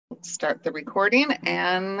start the recording,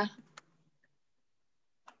 and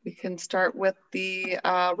we can start with the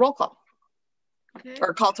roll call. Okay.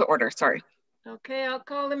 Or call to order, sorry. Okay, I'll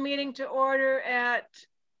call the meeting to order at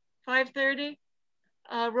 5:30.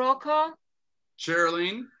 Roll call. Chair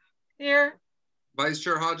Elaine. Here. Vice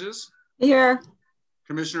Chair Hodges. Here.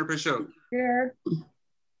 Commissioner Peixoto. Here.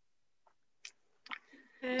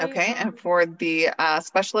 Okay, and for the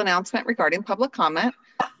special announcement regarding public comment,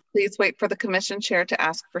 please wait for the commission chair to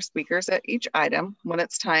ask for speakers at each item. When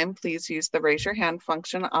it's time, please use the raise your hand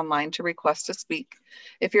function online to request to speak.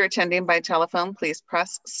 If you're attending by telephone, please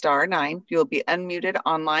press *9. You'll be unmuted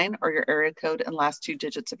online, or your area code and last 2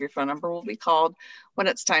 digits of your phone number will be called when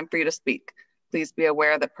it's time for you to speak. Please be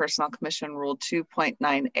aware that Personnel Commission Rule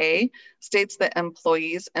 2.9a states that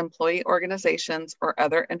employees, employee organizations, or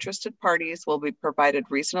other interested parties will be provided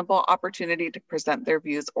reasonable opportunity to present their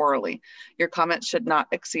views orally. Your comments should not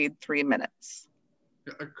exceed 3 minutes.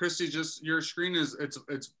 Christy, just your screen is,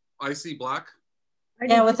 it's icy black?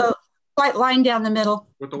 Yeah, with a white line down the middle.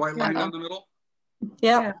 With the white line down the middle?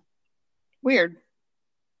 Yeah. Weird.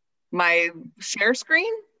 My share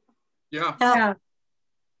screen? Yeah. Yeah.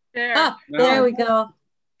 There. Ah, there we go.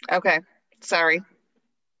 Okay, sorry.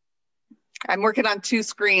 I'm working on 2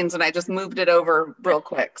 screens and I just moved it over real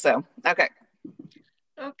quick, so, okay.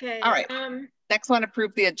 Okay. All right, next one,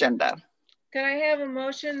 approve the agenda. Can I have a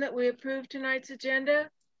motion that we approve tonight's agenda?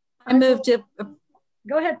 I moved to,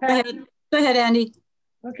 Go ahead, Pat. Go ahead, Andy.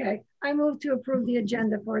 Okay, I move to approve the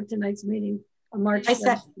agenda for tonight's meeting on March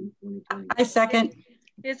 1st, 2020. I second.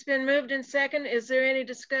 It's been moved and second. Is there any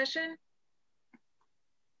discussion?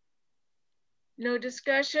 No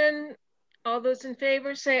discussion. All those in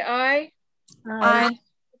favor say aye. Aye.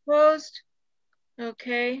 Opposed?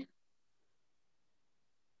 Okay.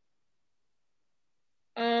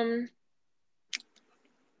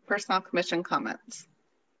 Personnel Commission comments.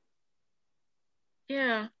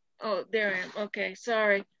 Yeah. Oh, there I am. Okay,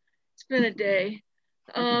 sorry. It's been a day.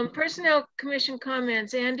 Personnel Commission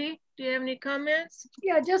comments. Andy, do you have any comments?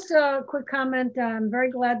 Yeah, just a quick comment. I'm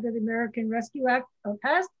very glad that the American Rescue Act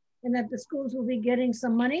passed, and that the schools will be getting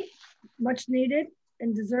some money, much needed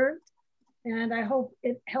and deserved. And I hope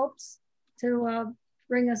it helps to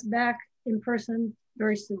bring us back in person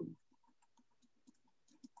very soon.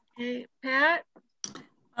 Hey, Pat?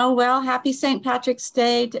 Oh, well, happy St. Patrick's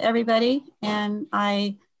Day to everybody. And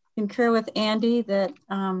I concur with Andy that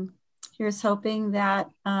here's hoping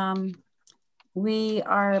that we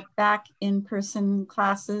are back in person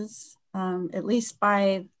classes, at least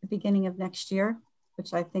by the beginning of next year,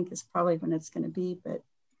 which I think is probably when it's going to be, but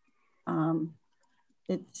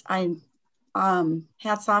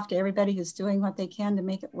hats off to everybody who's doing what they can to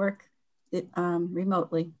make it work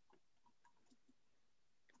remotely.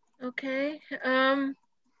 Okay.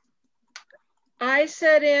 I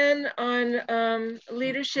sat in on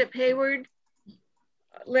Leadership Hayward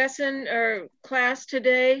lesson or class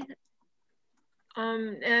today.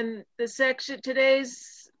 And the section,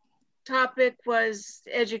 today's topic was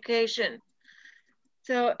education.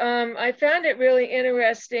 So I found it really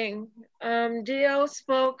interesting. DL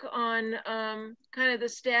spoke on kind of the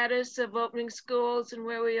status of opening schools and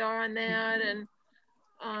where we are on that, and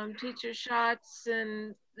teacher shots,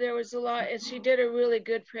 and there was a lot, and she did a really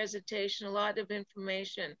good presentation, a lot of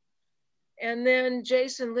information. And then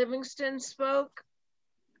Jason Livingston spoke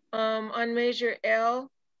on Measure L,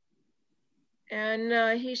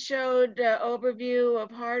 and he showed an overview of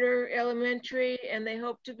Harder Elementary, and they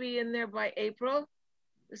hope to be in there by April.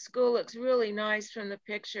 The school looks really nice from the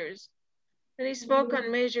pictures. Then he spoke on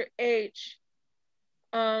Measure H.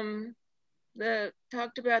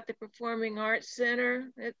 Talked about the Performing Arts Center.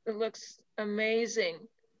 It looks amazing.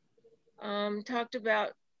 Talked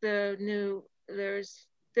about the new,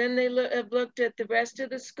 then they have looked at the rest of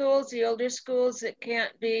the schools, the older schools that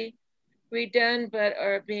can't be redone but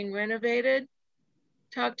are being renovated.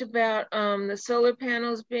 Talked about the solar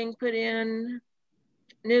panels being put in,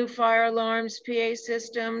 new fire alarms, PA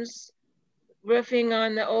systems, roofing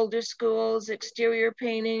on the older schools, exterior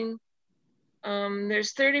painting.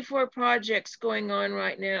 There's 34 projects going on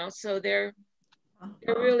right now, so they're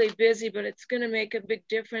really busy, but it's going to make a big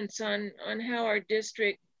difference on how our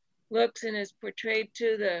district looks and is portrayed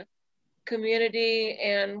to the community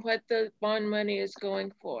and what the bond money is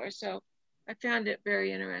going for. So I found it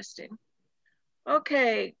very interesting.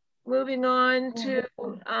 Okay, moving on to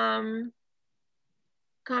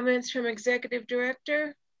comments from Executive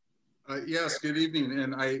Director. Yes, good evening.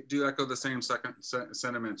 And I do echo the same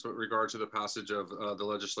sentiments with regard to the passage of the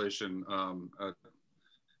legislation from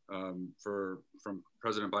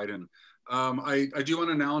President Biden. I do want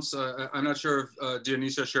to announce, I'm not sure if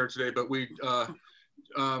Dionisia shared today, but we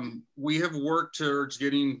we have worked towards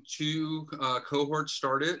getting 2 cohorts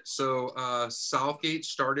started. So Southgate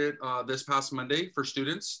started this past Monday for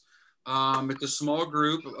students. It's a small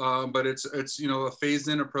group, but it's a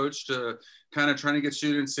phased-in approach to kind of trying to get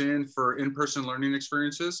students in for in-person learning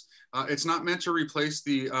experiences. It's not meant to replace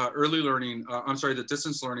the early learning, the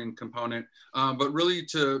distance learning component, but really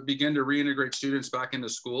to begin to reintegrate students back into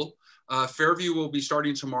school. Fairview will be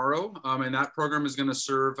starting tomorrow, and that program is going to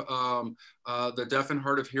serve the deaf and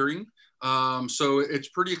hard of hearing. So it's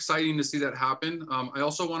pretty exciting to see that happen. I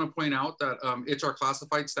also want to point out that it's our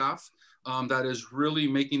classified staff that is really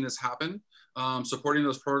making this happen, supporting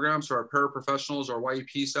those programs, so our paraprofessionals, our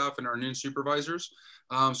YEP staff, and our noon supervisors.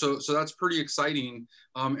 So that's pretty exciting.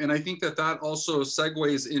 And I think that also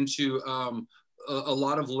segues into a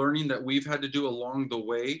lot of learning that we've had to do along the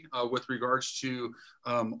way with regards to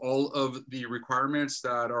all of the requirements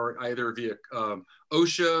that are either via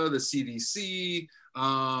OSHA, the CDC,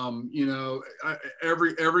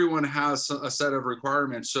 everyone has a set of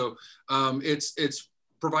requirements. So it's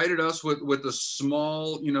provided us with a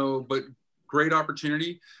small, but great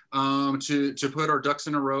opportunity to put our ducks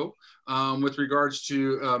in a row with regards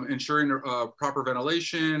to ensuring proper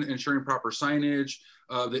ventilation, ensuring proper signage,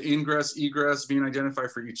 the ingress, egress being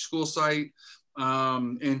identified for each school site,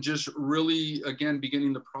 and just really, again,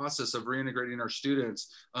 beginning the process of reintegrating our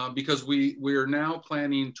students because we are now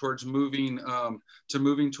planning towards moving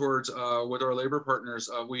towards with our labor partners.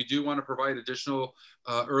 We do want to provide additional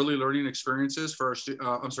early learning experiences for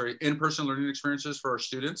our in-person learning experiences for our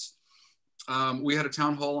students. We had a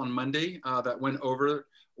town hall on Monday that went over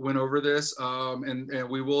this, and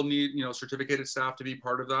we will need certificated staff to be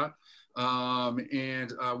part of that.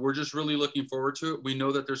 And we're just really looking forward to it. We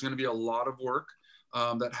know that there's going to be a lot of work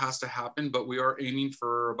that has to happen, but we are aiming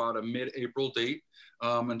for about a mid-April date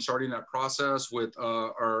and starting that process with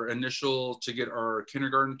our initial to get our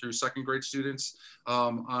kindergarten through 2nd grade students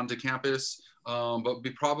onto campus.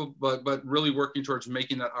 But really working towards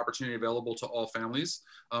making that opportunity available to all families.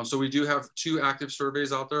 So we do have 2 active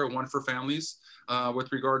surveys out there, one for families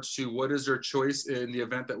with regards to what is their choice in the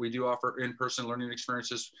event that we do offer in-person learning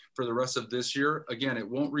experiences for the rest of this year. Again, it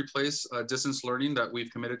won't replace distance learning that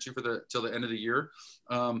we've committed to till the end of the year,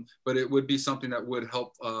 but it would be something that would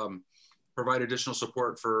help provide additional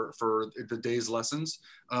support for the day's lessons.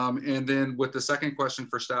 And then with the second question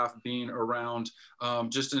for staff being around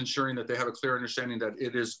just ensuring that they have a clear understanding that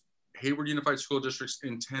it is Hayward Unified School District's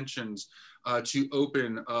intentions to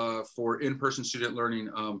open for in-person student learning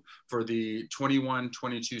for the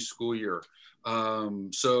 21-22 school year.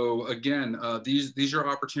 So again, these are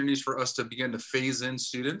opportunities for us to begin to phase in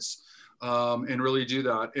students and really do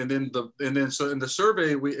that. And then so in the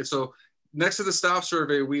survey, next to the staff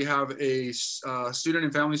survey, we have a student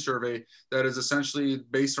and family survey that is essentially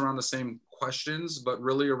based around the same questions, but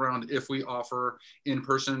really around if we offer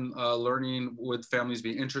in-person learning, would families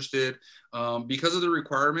be interested? Because of the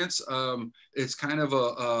requirements, it's kind of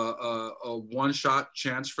a one-shot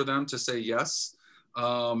chance for them to say yes,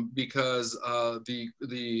 because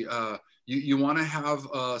you want to have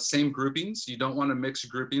same groupings. You don't want to mix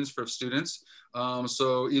groupings for students.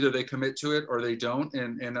 So either they commit to it or they don't,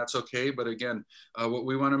 and that's okay. But again, what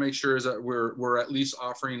we want to make sure is that we're at least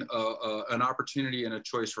offering an opportunity and a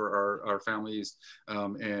choice for our families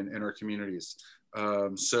and our communities.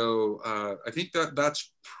 So I think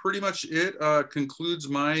that's pretty much it. Concludes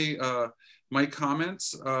my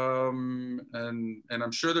comments, and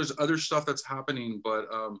I'm sure there's other stuff that's happening, but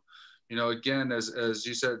again, as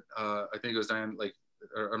you said, I think it was Diane,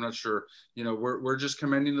 I'm not sure, we're just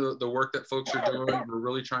commending the work that folks are doing. We're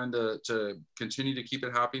really trying to continue to keep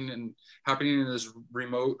it happening in this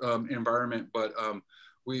remote environment, but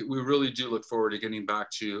we really do look forward to getting back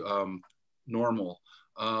to normal.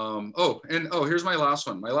 Here's my last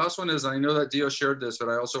one. My last one is, I know that Dio shared this, but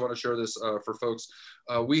I also want to share this for folks.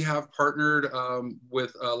 We have partnered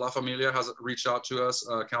with La Familia, has reached out to us,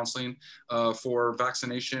 counseling for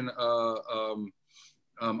vaccination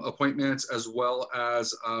appointments, as well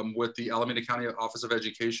as with the Alameda County Office of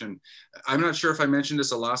Education. I'm not sure if I mentioned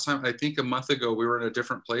this the last time. I think a month ago we were in a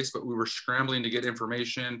different place, but we were scrambling to get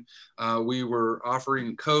information. We were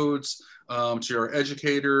offering codes to our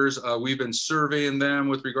educators. We've been surveying them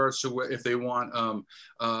with regards to if they want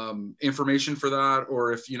information for that,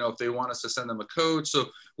 or if they want us to send them a code. So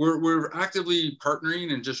we're actively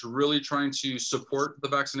partnering and just really trying to support the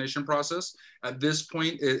vaccination process. At this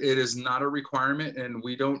point, it is not a requirement, and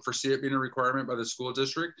We don't foresee it being a requirement by the school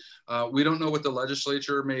district. We don't know what the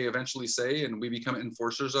legislature may eventually say, and we become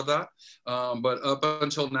enforcers of that. But up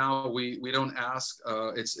until now, we don't ask.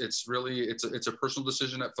 It's really a personal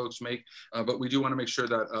decision that folks make. But we do want to make sure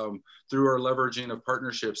that through our leveraging of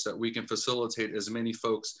partnerships, that we can facilitate as many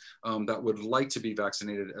folks that would like to be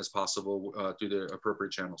vaccinated as possible through the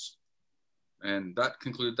appropriate channels. And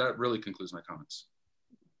that really concludes my comments.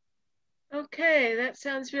 Okay, that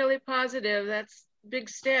sounds really positive. That's a big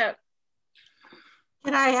step.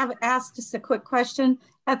 Can I ask just a quick question?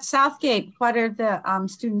 At Southgate, what are the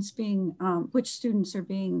students being, which students are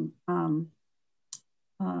being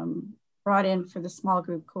brought in for the small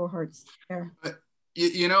group cohorts there?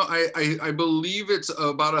 You know, I believe it's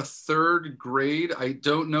about a third grade. I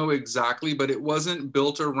don't know exactly, but it wasn't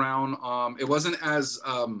built around, it wasn't as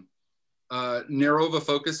narrow of a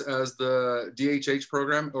focus as the DHH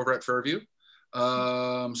program over at Fairview.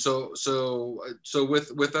 So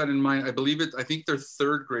with that in mind, I think they're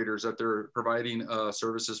third graders that they're providing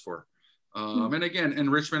services for. And again,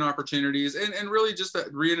 enrichment opportunities and really just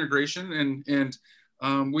that reintegration and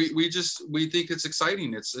we think it's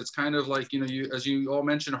exciting. It's kind of like, you know, as you all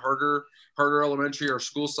mentioned, Harder Elementary, our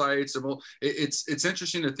school sites, and it's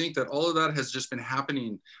interesting to think that all of that has just been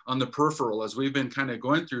happening on the peripheral as we've been kind of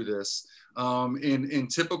going through this. In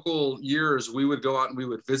typical years, we would go out and we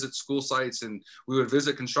would visit school sites and we would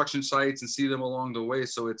visit construction sites and see them along the way.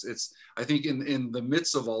 So I think in the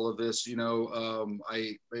midst of all of this, you know,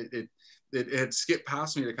 it had skipped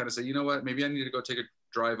past me to kind of say, you know what, maybe I need to go take a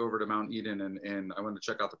drive over to Mount Eden and I want to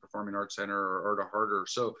check out the Performing Arts Center or to Harder.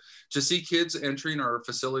 So to see kids entering our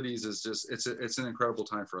facilities is just, it's an incredible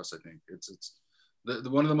time for us. I think it's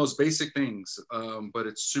one of the most basic things, but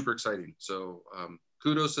it's super exciting. So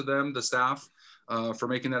kudos to them, the staff, for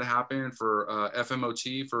making that happen, for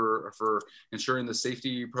FMOT for ensuring the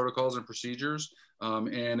safety protocols and procedures.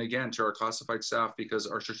 And again, to our classified staff, because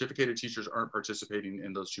our certificated teachers aren't participating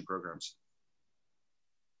in those two programs.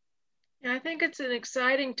 Yeah, I think it's an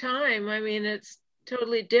exciting time. I mean, it's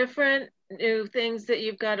totally different, new things that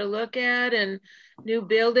you've got to look at and new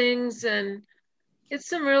buildings, and it's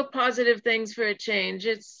some real positive things for a change.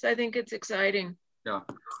 I think it's exciting. Yeah.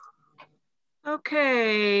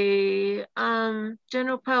 Okay,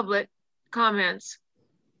 general public comments.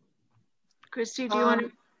 Christy, do you want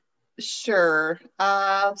to? Sure.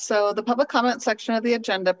 So the public comment section of the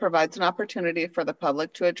agenda provides an opportunity for the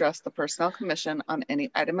public to address the Personnel Commission on any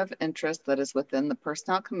item of interest that is within the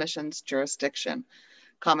Personnel Commission's jurisdiction.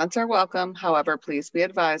 Comments are welcome. However, please be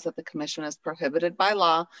advised that the Commission is prohibited by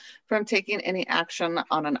law from taking any action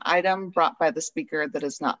on an item brought by the speaker that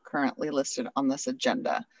is not currently listed on this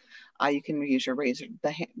agenda. You can use your raise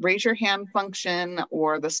your hand function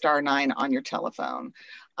or the *9 on your telephone.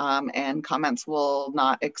 And comments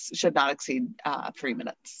should not exceed 3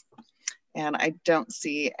 minutes. And I don't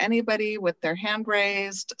see anybody with their hand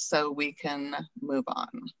raised, so we can move on.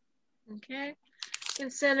 Okay.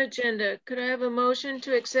 Consent agenda. Could I have a motion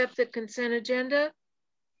to accept the consent agenda?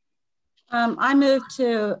 I move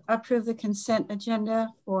to approve the consent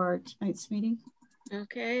agenda for tonight's meeting.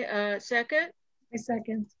 Okay, second? I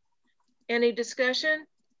second. Any discussion?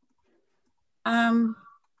 I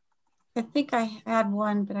think I had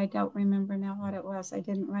one, but I don't remember now what it was. I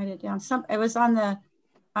didn't write it down. It was on the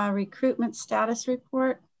recruitment status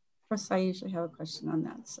report. Of course, I usually have a question on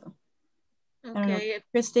that. So, okay.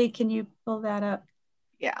 Christy, can you pull that up?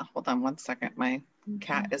 Yeah, hold on one second. My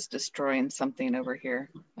cat is destroying something over here.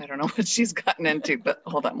 I don't know what she's gotten into, but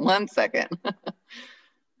hold on one second.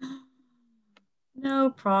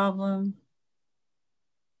 No problem.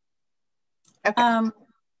 Okay.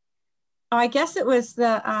 I guess it was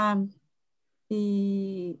the up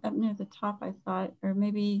near the top, I thought, or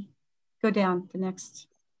maybe go down the next.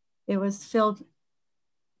 It was filled,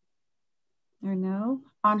 or no,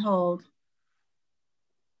 on hold.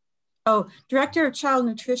 Oh, Director of Child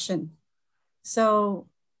Nutrition. So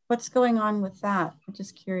what's going on with that? I'm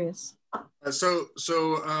just curious. That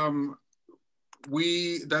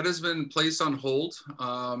has been placed on hold.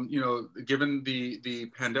 You know, given the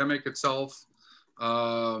pandemic itself,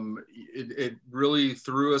 it really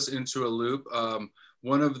threw us into a loop.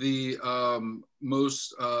 One of the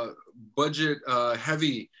most budget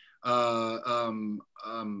heavy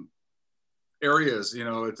areas, you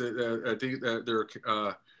know, I think that they're,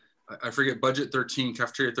 I forget, budget 13,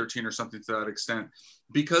 cafeteria 13 or something to that extent.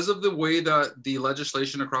 Because of the way that the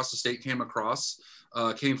legislation across the state came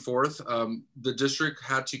forth, the district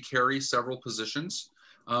had to carry several positions.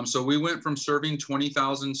 So we went from serving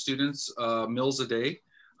 20,000 students meals a day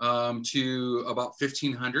to about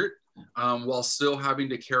 1,500 while still having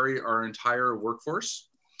to carry our entire workforce.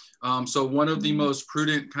 So one of the most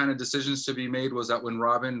prudent kind of decisions to be made was that when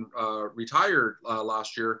Robin retired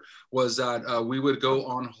last year, was that we would go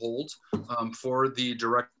on hold for the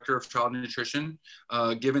director of child nutrition,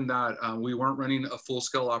 given that we weren't running a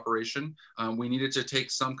full-scale operation. We needed to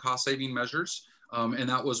take some cost-saving measures, and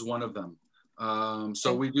that was one of them.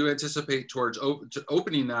 So we do anticipate towards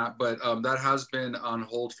opening that, but that has been on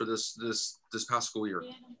hold for this past school year.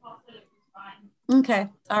 Okay,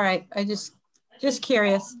 all right. I just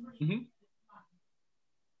curious. Mm-hmm.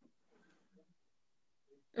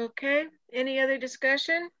 Okay, any other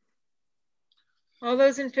discussion? All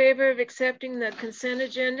those in favor of accepting the consent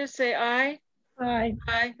agenda, say aye. Aye.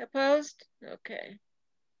 Aye, opposed? Okay.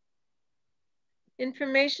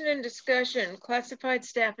 Information and discussion, classified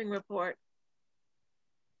staffing report.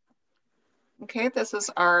 Okay, this is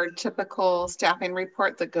our typical staffing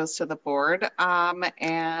report that goes to the board.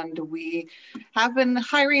 And we have been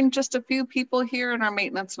hiring just a few people here in our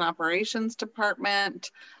maintenance and operations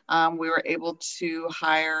department. We were able to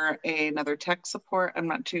hire another tech support. I'm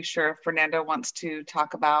not too sure if Fernando wants to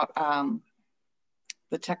talk about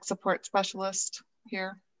the tech support specialist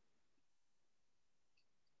here.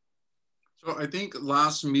 So I think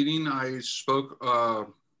last meeting I spoke,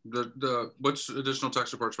 what's additional tech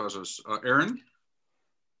support specialist? Aaron?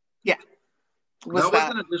 Yeah. That was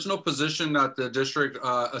an additional position that the district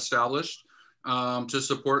established to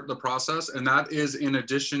support the process. And that is in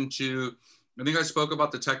addition to, I think I spoke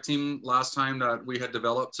about the tech team last time that we had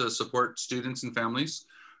developed to support students and families.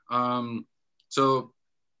 So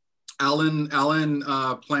Alan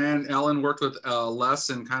worked with Les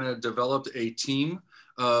and kind of developed a team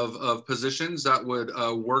of positions that would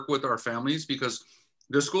work with our families, because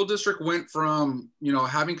the school district went from,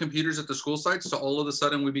 having computers at the school sites to all of a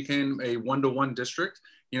sudden we became a one-to-one district,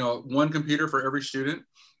 one computer for every student.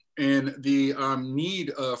 And the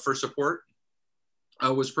need for support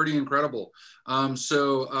was pretty incredible.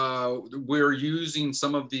 So we're using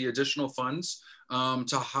some of the additional funds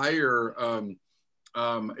to hire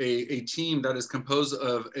a team that is composed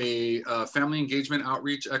of a family engagement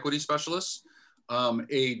outreach equity specialist,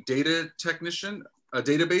 a data technician, a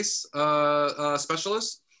database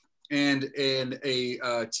specialist, and a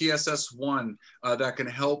TSS1 that can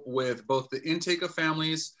help with both the intake of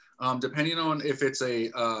families, depending on if it's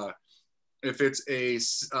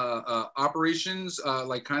operations,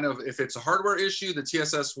 like kind of if it's a hardware issue, the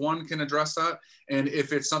TSS1 can address that. And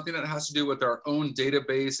if it's something that has to do with our own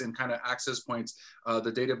database and kind of access points,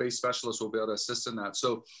 the database specialist will be able to assist in that.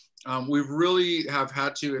 So we really have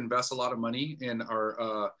had to invest a lot of money in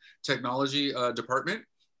our technology department.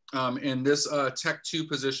 And this Tech 2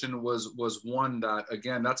 position was one that,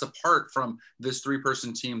 again, that's apart from this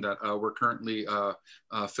 3-person team that we're currently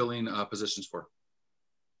filling positions for.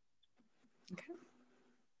 Okay.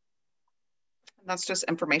 And that's just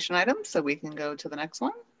information items, so we can go to the next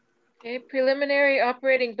one. Okay, preliminary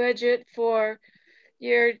operating budget for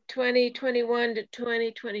year 2021 to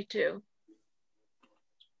 2022.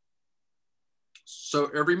 So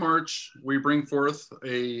every March we bring forth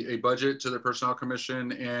a budget to the Personnel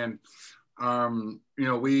Commission, and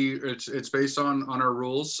it's based on our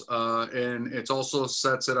rules, and it also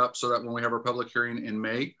sets it up so that when we have our public hearing in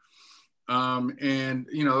May,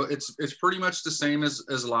 it's pretty much the same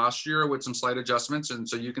as last year with some slight adjustments, and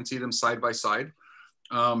so you can see them side by side.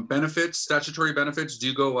 Benefits, statutory benefits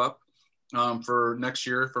do go up for next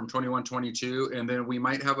year from 21-22, and then we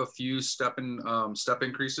might have a few step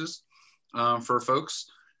increases for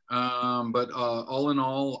folks. But all in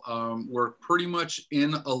all, we're pretty much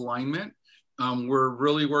in alignment. We're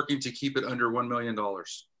really working to keep it under $1 million.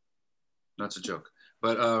 That's a joke,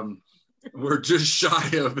 but we're just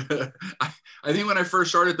shy of, I think when I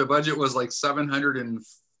first started, the budget was like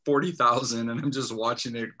 740,000, and I'm just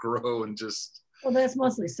watching it grow and just. Well, that's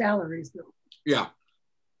mostly salaries though. Yeah.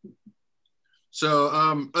 So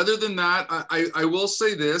other than that, I will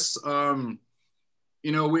say this, we're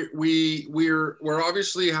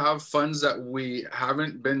obviously have funds that we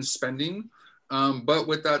haven't been spending. But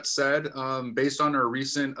with that said, based on our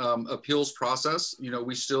recent appeals process,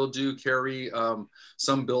 we still do carry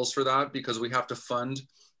some bills for that because we have to fund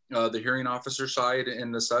the hearing officer side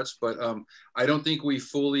and the such. But I don't think we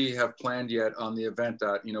fully have planned yet on the event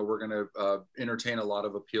that, we're going to entertain a lot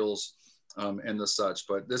of appeals and the such.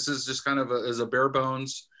 But this is just kind of as a bare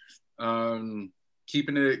bones,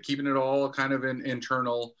 keeping it all kind of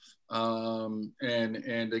internal.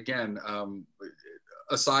 And again,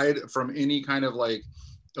 aside from any kind of like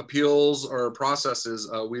appeals or processes,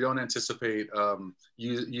 we don't anticipate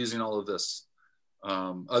using all of this,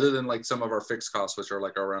 other than like some of our fixed costs, which are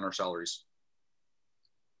like around our salaries.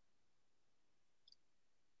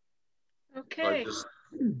 Okay.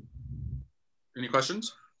 Any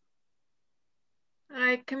questions?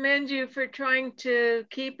 I commend you for trying to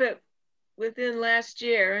keep it within last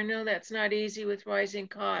year. I know that's not easy with rising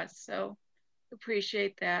costs, so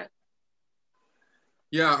appreciate that.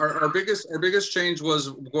 Yeah, our biggest change was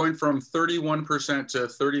going from 31% to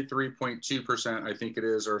 33.2%, I think it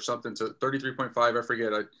is, or something, to 33.5, I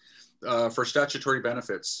forget, for statutory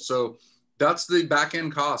benefits. So that's the back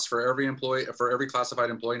end cost for every employee, for every classified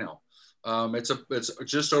employee now. It's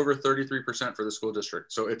just over 33% for the school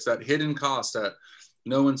district. So it's that hidden cost that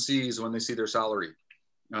no one sees when they see their salary,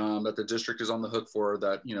 that the district is on the hook for,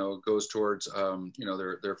 that, you know, goes towards, you know,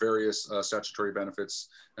 their various statutory benefits,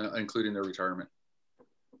 including their retirement.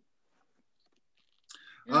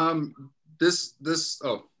 Oh, go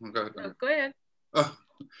ahead. Oh, go ahead.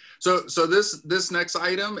 So this next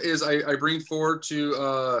item is I bring forward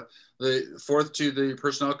to the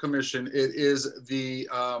Personnel Commission. It is the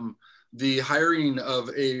hiring of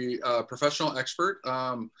a professional expert.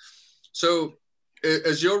 So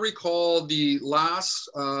as you'll recall, the last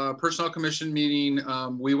Personnel Commission meeting,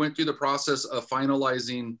 we went through the process of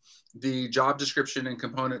finalizing the job description and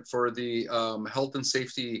component for the health and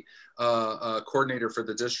safety coordinator for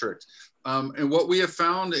the district. And what we have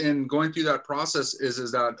found in going through that process is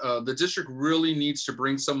that the district really needs to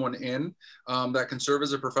bring someone in that can serve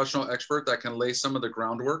as a professional expert, that can lay some of the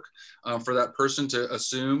groundwork for that person to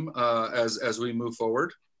assume as we move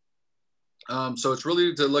forward. So it's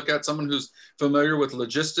really to look at someone who's familiar with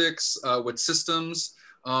logistics, with systems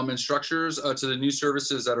and structures to the new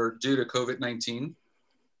services that are due to COVID-19.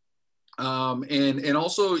 And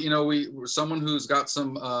also, you know, someone who's got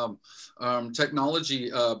some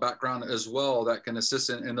technology background as well that can assist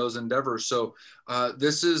in those endeavors. So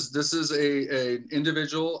this is a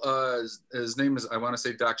individual. His name is, I want to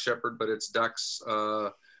say Dax Shepard, but it's Dax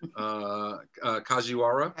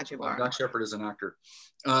Kajiwara. Dax Shepard is an actor.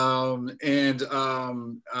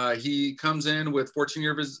 He comes in with 14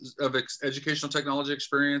 years of educational technology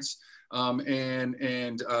experience,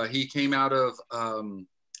 and he came out of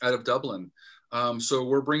Dublin. So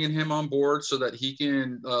we're bringing him on board so that he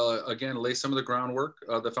can, again, lay some of the groundwork,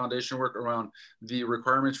 the foundation work around the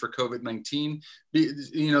requirements for COVID-19.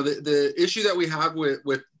 You know, the issue that we have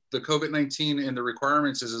with the COVID-19 and the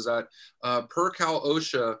requirements is that per Cal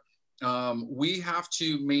OSHA, we have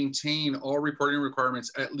to maintain all reporting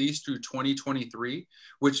requirements at least through 2023,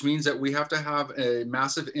 which means that we have to have a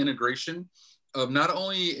massive integration of not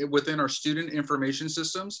only within our student information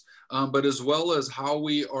systems, but as well as how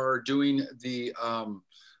we are doing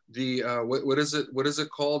what is it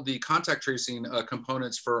called? The contact tracing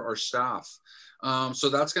components for our staff. So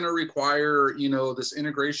that's going to require, you know, this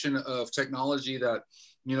integration of technology that,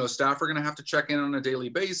 you know, staff are going to have to check in on a daily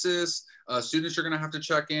basis. Students are going to have to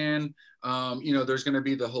check in. You know, there's going to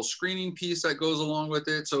be the whole screening piece that goes along with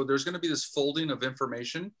it. So there's going to be this folding of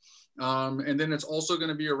information. And then it's also going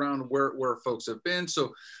to be around where folks have been.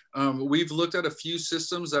 So we've looked at a few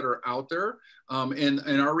systems that are out there.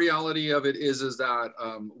 And our reality of it is that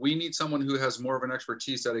we need someone who has more of an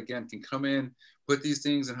expertise that, again, can come in, put these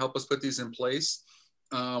things and help us put these in place.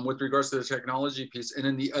 With regards to the technology piece. And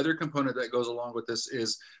then the other component that goes along with this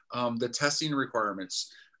is the testing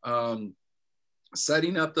requirements.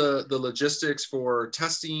 Setting up the logistics for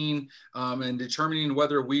testing and determining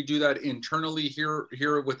whether we do that internally here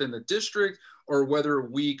within the district, or whether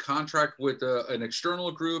we contract with an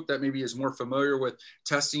external group that maybe is more familiar with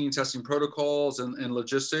testing protocols and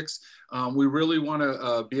logistics. We really want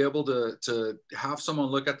to be able to have someone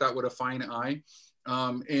look at that with a fine eye.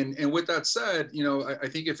 And with that said, you know, I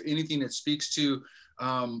think if anything, it speaks to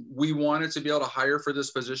we wanted to be able to hire for this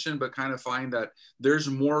position, but kind of find that there's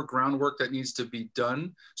more groundwork that needs to be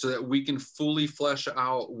done so that we can fully flesh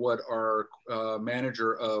out what our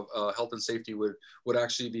manager of health and safety would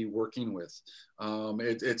actually be working with.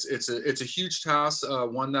 It's a huge task,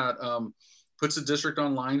 one that puts the district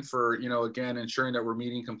on line for, you know, again, ensuring that we're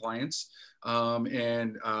meeting compliance.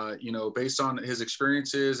 You know, based on his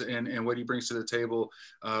experiences and what he brings to the table,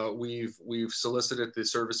 we've solicited the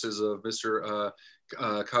services of Mr.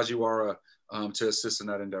 Kajiwara to assist in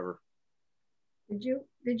that endeavor.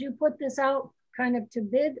 Did you put this out kind of to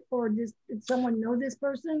bid, or did someone know this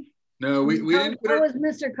person? No, we didn't. How was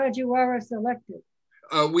Mr. Kajiwara selected?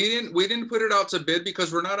 We didn't put it out to bid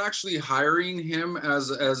because we're not actually hiring him as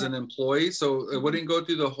an employee, so it wouldn't go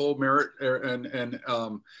through the whole merit and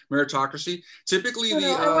meritocracy. Typically,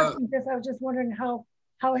 I was just wondering how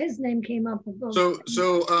his name came up. So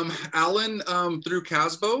Alan through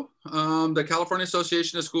CASBO, the California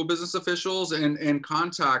Association of School Business Officials and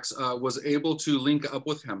Contacts, was able to link up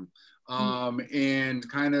with him. and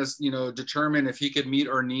kind of, you know, determine if he could meet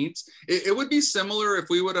our needs. It would be similar if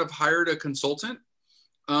we would have hired a consultant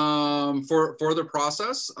for the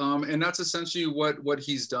process, and that's essentially what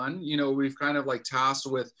he's done. You know, we've kind of like tasked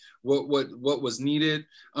with what was needed,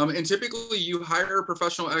 and typically you hire a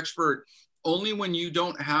professional expert only when you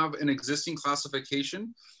don't have an existing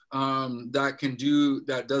classification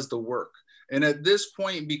that does the work. And at this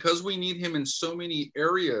point, because we need him in so many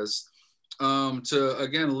areas, to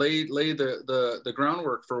again lay the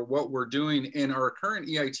groundwork for what we're doing, and our current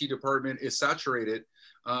EIT department is saturated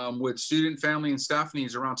with student, family, and staff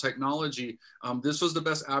needs around technology. This was the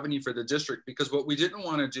best avenue for the district, because what we didn't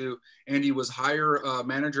want to do, Andy, was hire a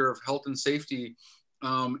manager of health and safety.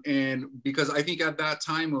 And because I think at that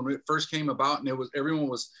time when it first came about, and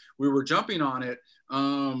we were jumping on it,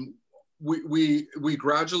 we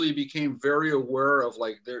gradually became very aware of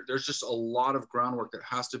like, there's just a lot of groundwork that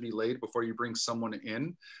has to be laid before you bring someone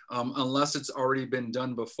in, unless it's already been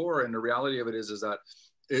done before. And the reality of it is that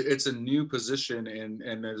it's a new position,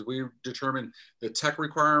 and as we determine the tech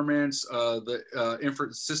requirements, the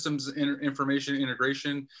systems information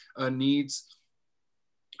integration needs,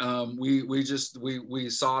 we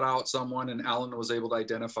sought out someone, and Alan was able to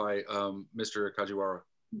identify Mr. Kajiwara.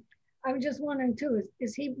 I was just wondering too,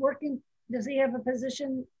 is he working? Does he have a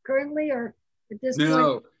position currently, or at this point?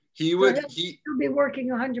 No, he'll be working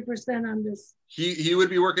 100% on this. He would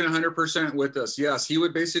be working 100% with us. Yes, he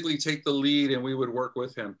would basically take the lead, and we would work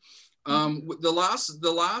with him. The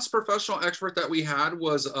last professional expert that we had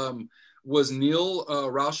was Neil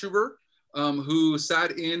Rauschuber, who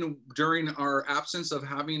sat in during our absence of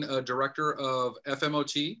having a director of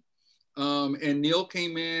FMOT. And Neil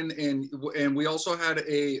came in, and we also had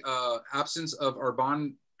a absence of our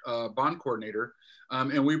bond coordinator.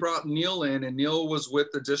 And we brought Neil in, and Neil was with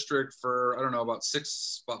the district for, I don't know, about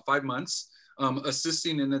 5 months,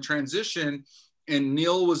 assisting in the transition. And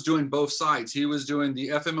Neil was doing both sides. He was doing the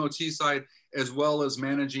FMOT side as well as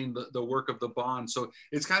managing the work of the bond. So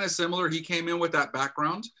it's kind of similar. He came in with that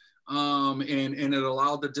background, and it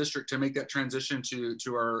allowed the district to make that transition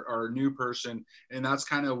to our new person. And that's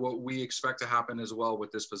kind of what we expect to happen as well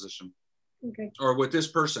with this position. Okay. Or with this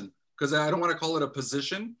person, because I don't want to call it a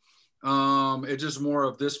position. It's just more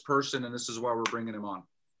of this person, and this is why we're bringing him on.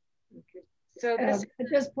 Okay. So at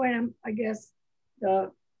this point, I guess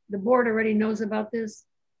the board already knows about this.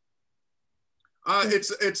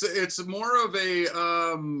 It's more of a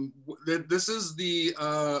this is the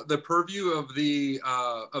purview of the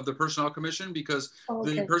Personnel Commission, because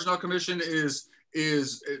the Personnel Commission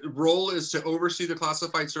role is to oversee the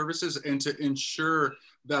classified services and to ensure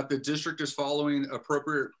that the district is following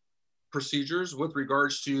appropriate procedures with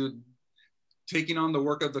regards to taking on the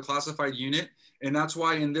work of the classified unit. And that's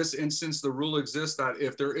why in this instance, the rule exists that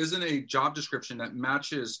if there isn't a job description that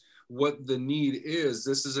matches what the need is,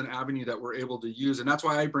 this is an avenue that we're able to use. And that's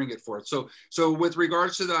why I bring it forth. So with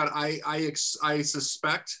regards to that, I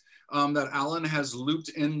suspect that Alan has looped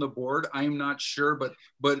in the board. I'm not sure, but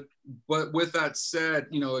with that said,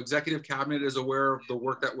 you know, executive cabinet is aware of the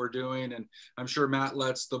work that we're doing, and I'm sure Matt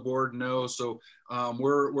lets the board know. So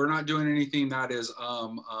we're not doing anything that is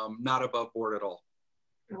not above board at all.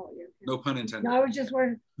 Oh, yeah. No pun intended. No, I was just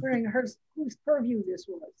wondering whose purview this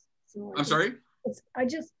was. So I'm sorry? I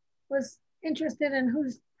just was interested in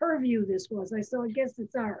whose purview this was. So I guess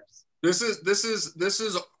it's ours. This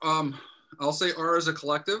is I'll say R as a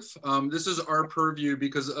collective. This is our purview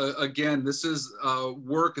because again, this is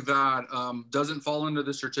work that doesn't fall into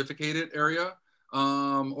the certificated area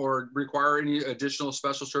or require any additional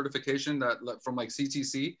special certification that from like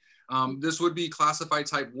CTC. This would be classified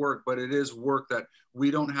type work, but it is work that we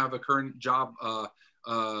don't have a current job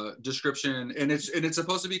description, and it's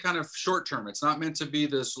supposed to be kind of short term. It's not meant to be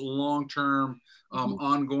this long term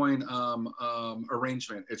ongoing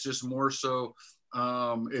arrangement. It's just more so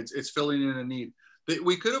it's filling in a need.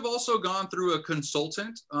 We could have also gone through a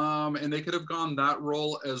consultant, and they could have gone that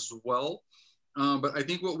role as well. But I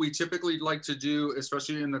think what we typically like to do,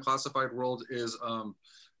 especially in the classified world, is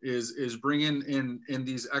bring in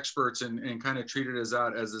these experts and kind of treat it as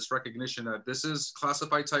this recognition that this is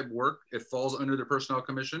classified type work. It falls under the Personnel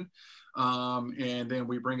Commission, and then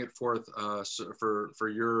we bring it forth for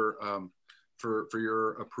your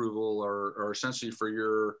approval, or essentially for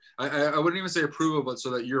your I wouldn't even say approval, but so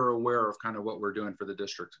that you're aware of kind of what we're doing for the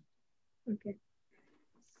district. Okay.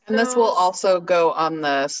 And this will also go on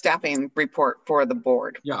the staffing report for the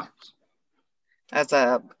board. Yeah. As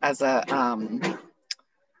a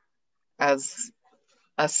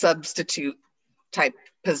substitute type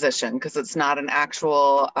position, because it's not an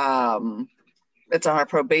actual, it's on a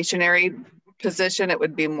probationary position, it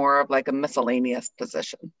would be more of like a miscellaneous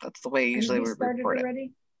position. That's the way usually we report it.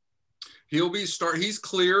 Already? He's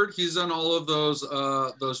cleared. He's done all of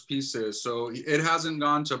those pieces. So it hasn't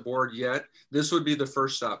gone to board yet. This would be the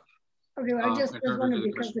first step. Okay, well, I just was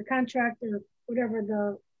wondering because the contractor,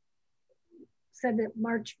 whatever said that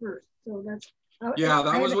March 1st. So that's, yeah,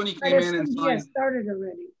 that was when he came in and signed. He has started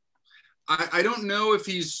already. I don't know if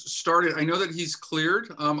he's started. I know that he's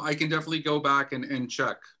cleared. I can definitely go back and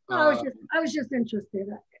check. No, I was just interested.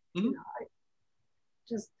 You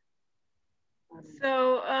know,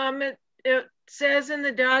 So it says in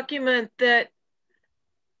the document that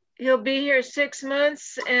he'll be here 6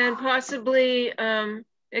 months and possibly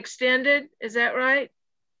extended. Is that right?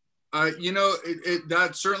 You know,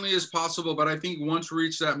 that certainly is possible, but I think once we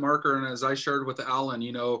reach that marker, and as I shared with Alan,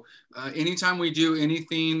 you know, anytime we do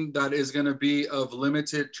anything that is going to be of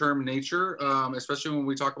limited term nature, especially when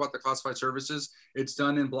we talk about the classified services, it's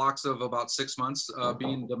done in blocks of about 6 months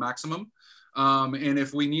being the maximum. And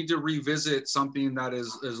if we need to revisit something that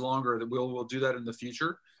is longer, that we'll do that in the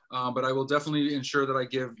future. But I will definitely ensure that I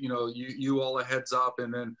give you all a heads up,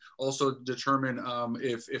 and then also determine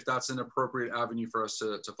if that's an appropriate avenue for us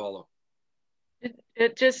to follow.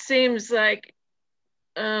 It just seems like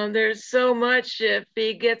there's so much. If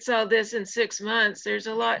he gets all this in 6 months, there's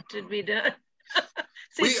a lot to be done.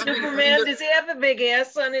 See, Superman, does he have a big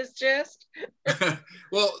S on his chest?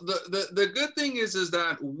 Well, the good thing is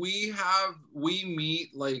that we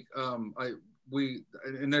meet like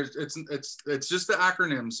it's just the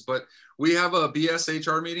acronyms, but we have a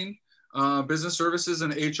BSHR meeting, business services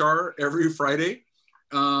and HR, every Friday,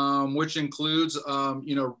 which includes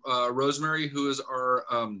Rosemary, who is our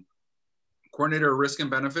coordinator of risk and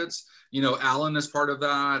benefits. You know, Alan is part of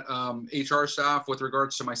that, HR staff with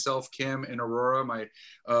regards to myself, Kim, and Aurora, my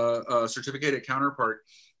certificated counterpart.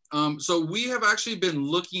 So we have actually been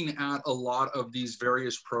looking at a lot of these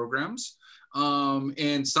various programs.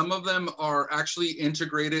 And some of them are actually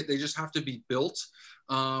integrated. They just have to be built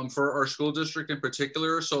for our school district in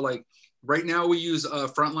particular. So like right now we use a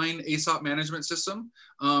Frontline ASOP management system,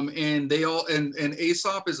 and they all, and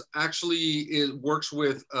ASOP is actually, it works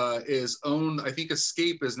with is owned, I think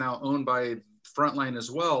Escape is now owned by Frontline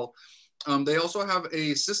as well. They also have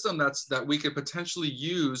a system that we could potentially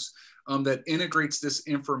use that integrates this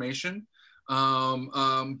information.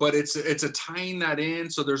 But it's a tying that in.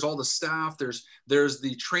 So there's all the staff, there's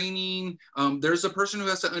the training, there's a person who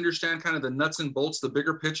has to understand kind of the nuts and bolts, the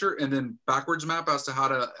bigger picture, and then backwards map as to how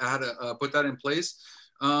to put that in place.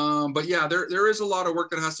 But yeah, there is a lot of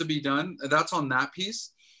work that has to be done. That's on that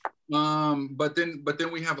piece. But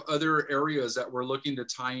then we have other areas that we're looking to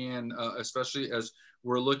tie in, especially as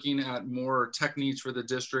we're looking at more tech needs for the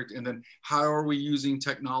district, and then how are we using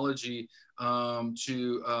technology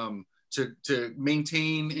to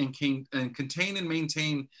maintain and contain and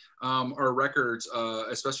maintain our records,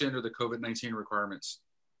 especially under the COVID-19 requirements.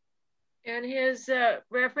 And his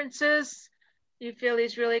references, you feel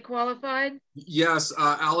he's really qualified? Yes,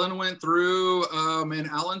 Alan went through, and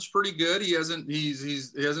Alan's pretty good. He hasn't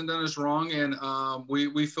done us wrong, and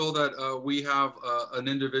we feel that we have an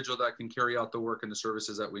individual that can carry out the work and the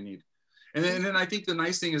services that we need. And then I think the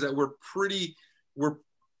nice thing is that we're pretty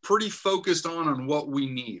focused on what we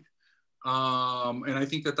need. And I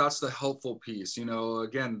think that that's the helpful piece, you know,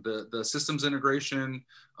 again, the systems integration,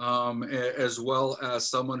 as well as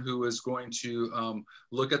someone who is going to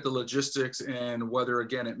look at the logistics and whether,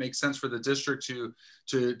 again, it makes sense for the district to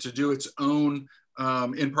do its own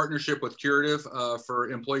in partnership with Curative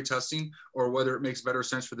for employee testing, or whether it makes better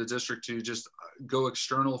sense for the district to just go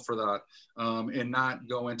external for that and not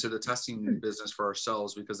go into the testing business for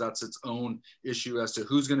ourselves, because that's its own issue as to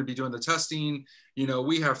who's going to be doing the testing. You know,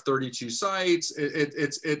 we have 32 sites.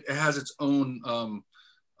 It has its own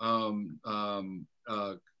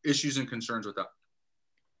issues and concerns with that.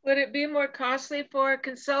 Would it be more costly for a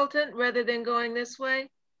consultant rather than going this way?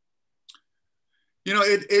 You know,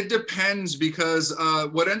 it depends, because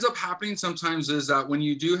what ends up happening sometimes is that when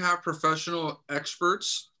you do have professional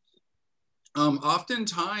experts,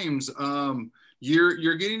 oftentimes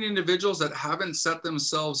you're getting individuals that haven't set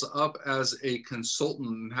themselves up as a consultant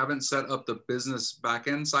and haven't set up the business back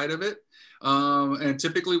end side of it. And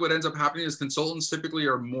typically what ends up happening is consultants typically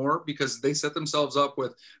are more because they set themselves up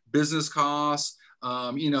with business costs.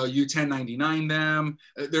 You know, you 1099 them.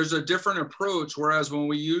 There's a different approach. Whereas when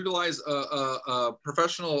we utilize a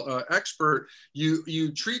professional expert,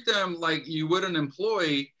 you treat them like you would an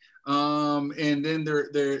employee, and then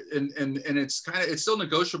it's still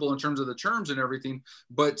negotiable in terms of the terms and everything.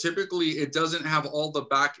 But typically, it doesn't have all the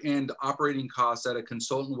back end operating costs that a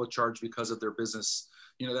consultant would charge because of their business,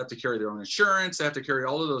 you know, they have to carry their own insurance, they have to carry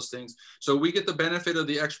all of those things. So we get the benefit of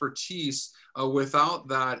the expertise without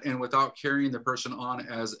that, and without carrying the person on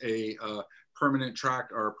as a permanent track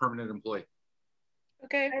or a permanent employee.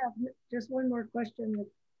 Okay. I have just one more question.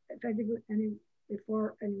 If I did any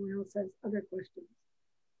before anyone else has other questions.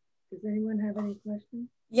 Does anyone have any questions?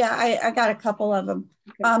 Yeah, I got a couple of them.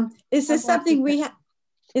 Okay. Is this something we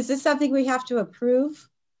have to approve?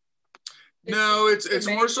 No, it's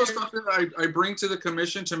more so something that I bring to the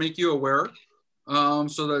commission to make you aware,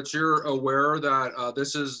 so that you're aware that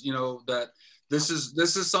this is, you know, that this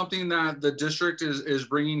is something that the district is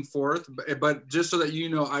bringing forth. But just so that you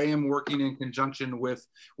know, I am working in conjunction with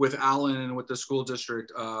Alan and with the school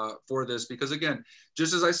district for this, because again,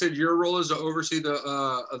 just as I said, your role is to oversee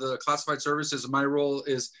the classified services. My role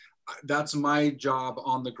is, that's my job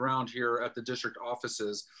on the ground here at the district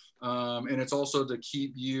offices. And it's also to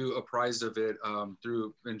keep you apprised of it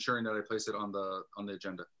through ensuring that I place it on the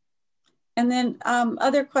agenda. And then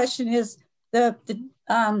other question is the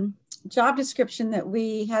job description that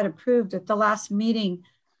we had approved at the last meeting.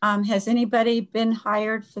 Has anybody been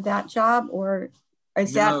hired for that job, or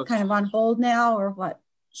is that kind of on hold now, or what?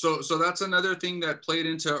 So that's another thing that played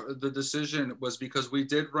into the decision, was because we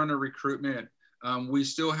did run a recruitment. We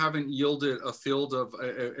still haven't yielded a field of,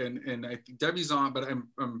 and I think Debbie's on, but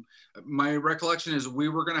my recollection is we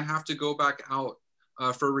were going to have to go back out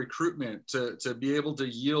for recruitment to be able to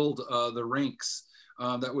yield the ranks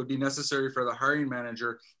that would be necessary for the hiring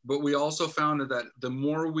manager. But we also found that the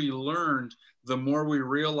more we learned, the more we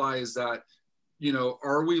realized that, you know,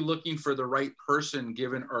 are we looking for the right person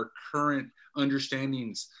given our current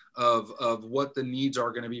understandings of what the needs are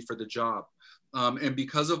going to be for the job. And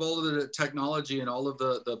because of all of the technology and all of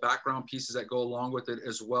the background pieces that go along with it,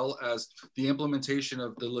 as well as the implementation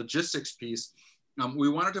of the logistics piece, we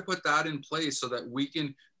wanted to put that in place so that we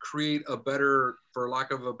can create a better, for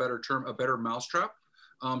lack of a better term, a better mousetrap.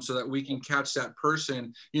 So that we can catch that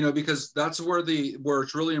person, you know, because that's where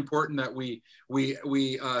it's really important that we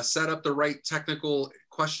set up the right technical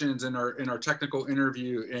questions in our technical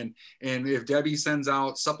interview, and if Debbie sends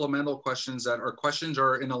out supplemental questions that our questions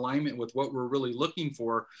are in alignment with what we're really looking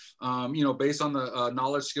for, you know, based on the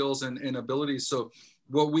knowledge, skills, and abilities. So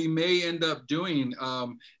what we may end up doing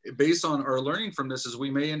based on our learning from this is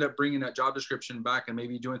we may end up bringing that job description back and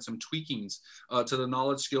maybe doing some tweakings to the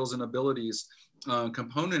knowledge, skills, and abilities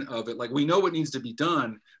component of it. Like, we know what needs to be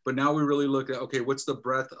done, but now we really look at, okay, what's the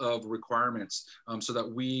breadth of requirements so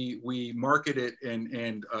that we market it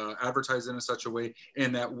and advertise it in such a way,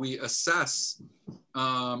 and that we assess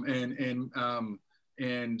and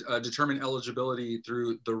determine eligibility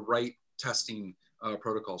through the right testing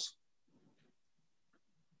protocols.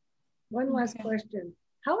 One last question.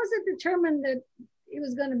 How is it determined that it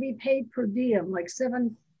was going to be paid per diem, like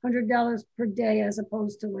 $700 per day, as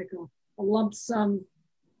opposed to like a lump sum?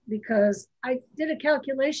 Because I did a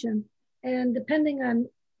calculation, and depending on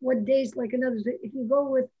what days, like in other words, if you go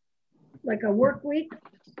with like a work week,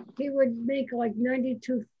 he would make like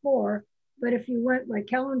 $92,400. But if you went like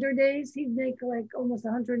calendar days, he'd make like almost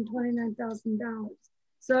 $129,000.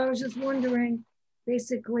 So I was just wondering,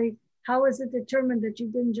 basically, how is it determined that you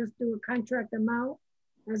didn't just do a contract amount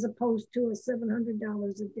as opposed to a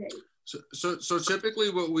 $700 a day? So typically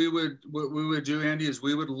what we would do, Andy, is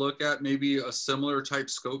we would look at maybe a similar type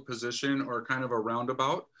scope position or kind of a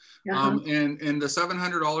roundabout. And the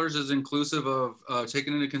 $700 is inclusive of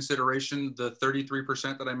taking into consideration the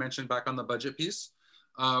 33% that I mentioned back on the budget piece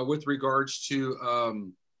with regards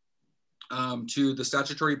to the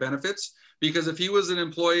statutory benefits. Because if he was an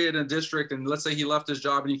employee in a district and let's say he left his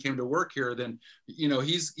job and he came to work here, then, you know,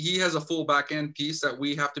 he has a full back end piece that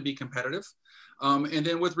we have to be competitive. And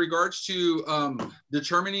then with regards to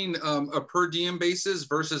determining a per diem basis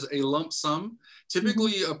versus a lump sum,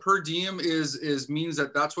 typically a per diem means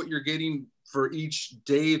that that's what you're getting for each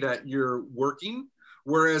day that you're working.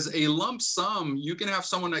 Whereas a lump sum, you can have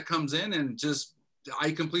someone that comes in and just,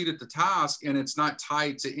 I completed the task and it's not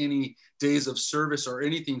tied to any days of service or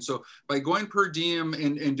anything. So by going per diem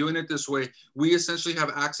and doing it this way, we essentially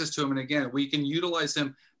have access to him. And again, we can utilize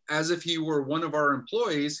him as if he were one of our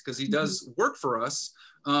employees because he does work for us.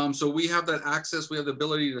 So we have that access. We have the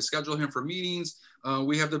ability to schedule him for meetings.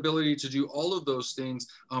 We have the ability to do all of those things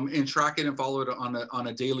and track it and follow it on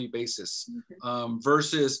a daily basis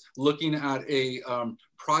versus looking at a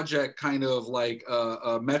project kind of like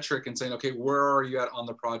a metric and saying, okay, where are you at on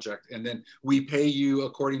the project? And then we pay you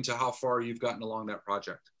according to how far you've gotten along that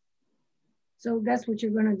project. So that's what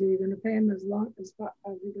you're going to do. You're going to pay him as long as you got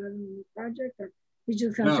on the project, or he's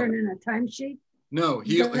just going to turn in a timesheet? No,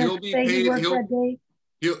 he'll be paid.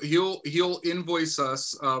 He'll invoice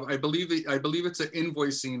us. I believe it's an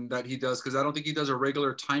invoicing that he does, because I don't think he does a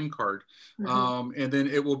regular time card. And then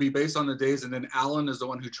it will be based on the days, and then Alan is the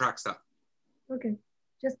one who tracks that. Okay,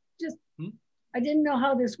 just I didn't know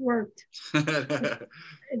how this worked.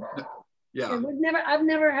 Yeah, I've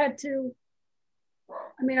never had to.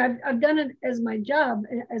 I mean, I've done it as my job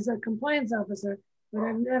as a compliance officer, but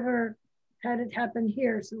I've never had it happen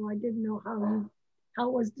here, so I didn't know how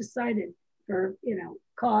it was decided for, you know,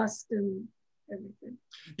 cost and everything.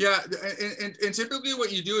 Yeah, and typically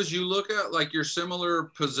what you do is you look at like your similar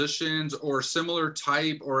positions or similar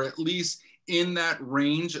type, or at least in that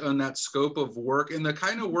range and that scope of work, and the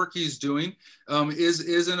kind of work he's doing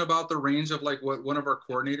isn't about the range of like what one of our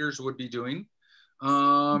coordinators would be doing.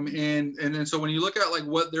 And then so when you look at like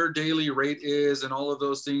what their daily rate is and all of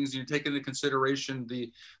those things, you take into consideration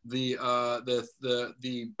the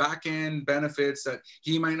back end benefits that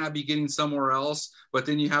he might not be getting somewhere else, but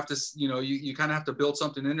then you have to, you know, you kind of have to build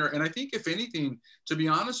something in there. And I think if anything, to be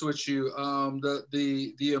honest with you,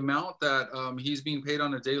 the amount that he's being paid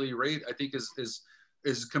on a daily rate, I think is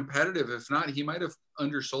competitive. If not, he might have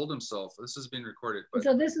undersold himself. This is being recorded. But.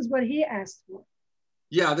 So this is what he asked for.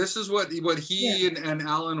 Yeah, this is what he and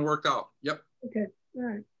Alan worked out. Yep. Okay. All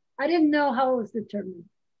right. I didn't know how it was determined.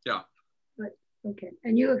 Yeah. But okay,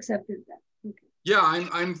 and you accepted that. Okay. Yeah,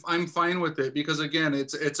 I'm fine with it, because again,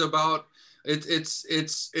 it's about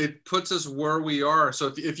it puts us where we are.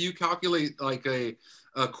 So if you calculate like a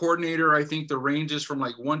coordinator, I think the range is from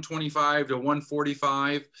like 125 to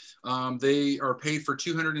 145. They are paid for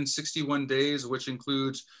 261 days, which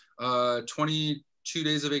includes 22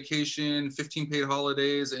 days of vacation, 15 paid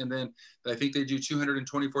holidays, and then I think they do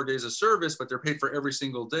 224 days of service, but they're paid for every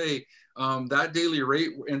single day. That daily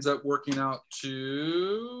rate ends up working out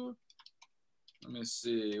to, let me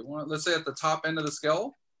see, let's say at the top end of the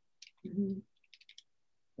scale,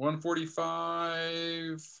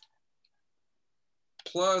 145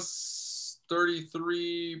 plus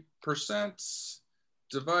 33%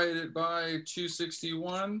 divided by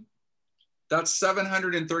 261. That's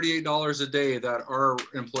 $738 a day that our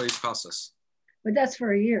employees cost us. But that's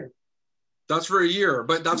for a year. That's for a year,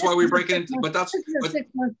 but that's why we break it into, but that's a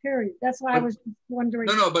 6-month period. That's why I was wondering.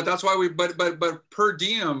 No, but that's why but per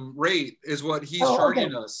diem rate is what he's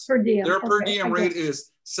charging us. Per diem. Their per diem rate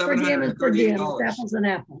is $738. Per diem, apples and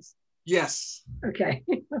apples. Yes. Okay.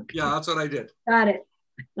 Yeah, that's what I did. Got it.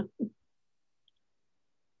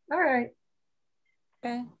 All right.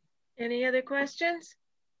 Okay. Any other questions?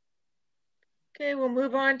 Okay, we'll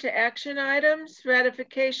move on to action items,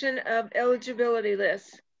 ratification of eligibility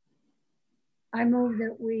lists. I move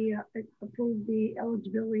that we approve the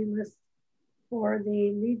eligibility list for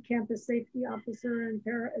the lead campus safety officer and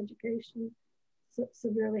paraeducation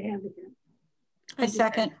severely handicapped. I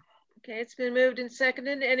second. Okay, it's been moved and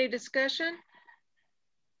seconded. Any discussion?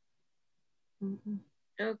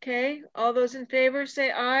 Okay, all those in favor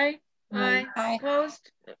say aye. Aye. Aye.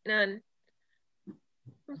 Opposed? None.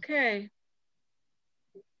 Okay.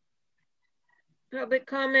 Public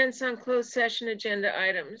comments on closed session agenda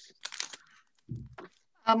items.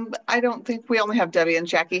 I don't think, we only have Debbie and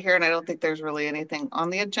Jackie here, and I don't think there's really anything on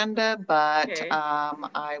the agenda, but okay.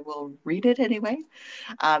 I will read it anyway.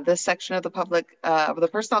 This section of the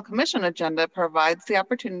Personnel Commission agenda provides the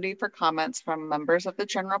opportunity for comments from members of the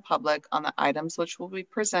general public on the items which will be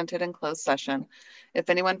presented in closed session. If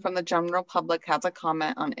anyone from the general public has a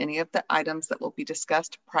comment on any of the items that will be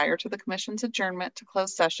discussed prior to the Commission's adjournment to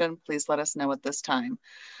closed session, please let us know at this time.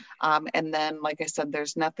 And then, like I said,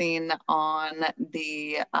 there's nothing on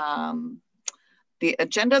the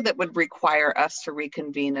agenda that would require us to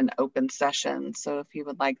reconvene an open session. So if you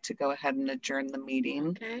would like to go ahead and adjourn the meeting,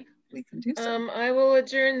 okay, we can do so. I will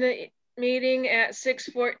adjourn the meeting at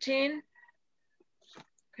 6:14.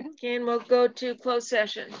 Okay, and we'll go to closed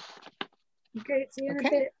session. Okay, see you in a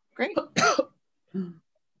bit. Great.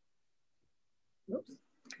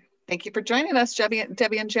 Thank you for joining us,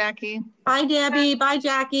 Debbie and Jackie. Bye, Debbie. Bye,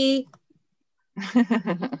 Jackie.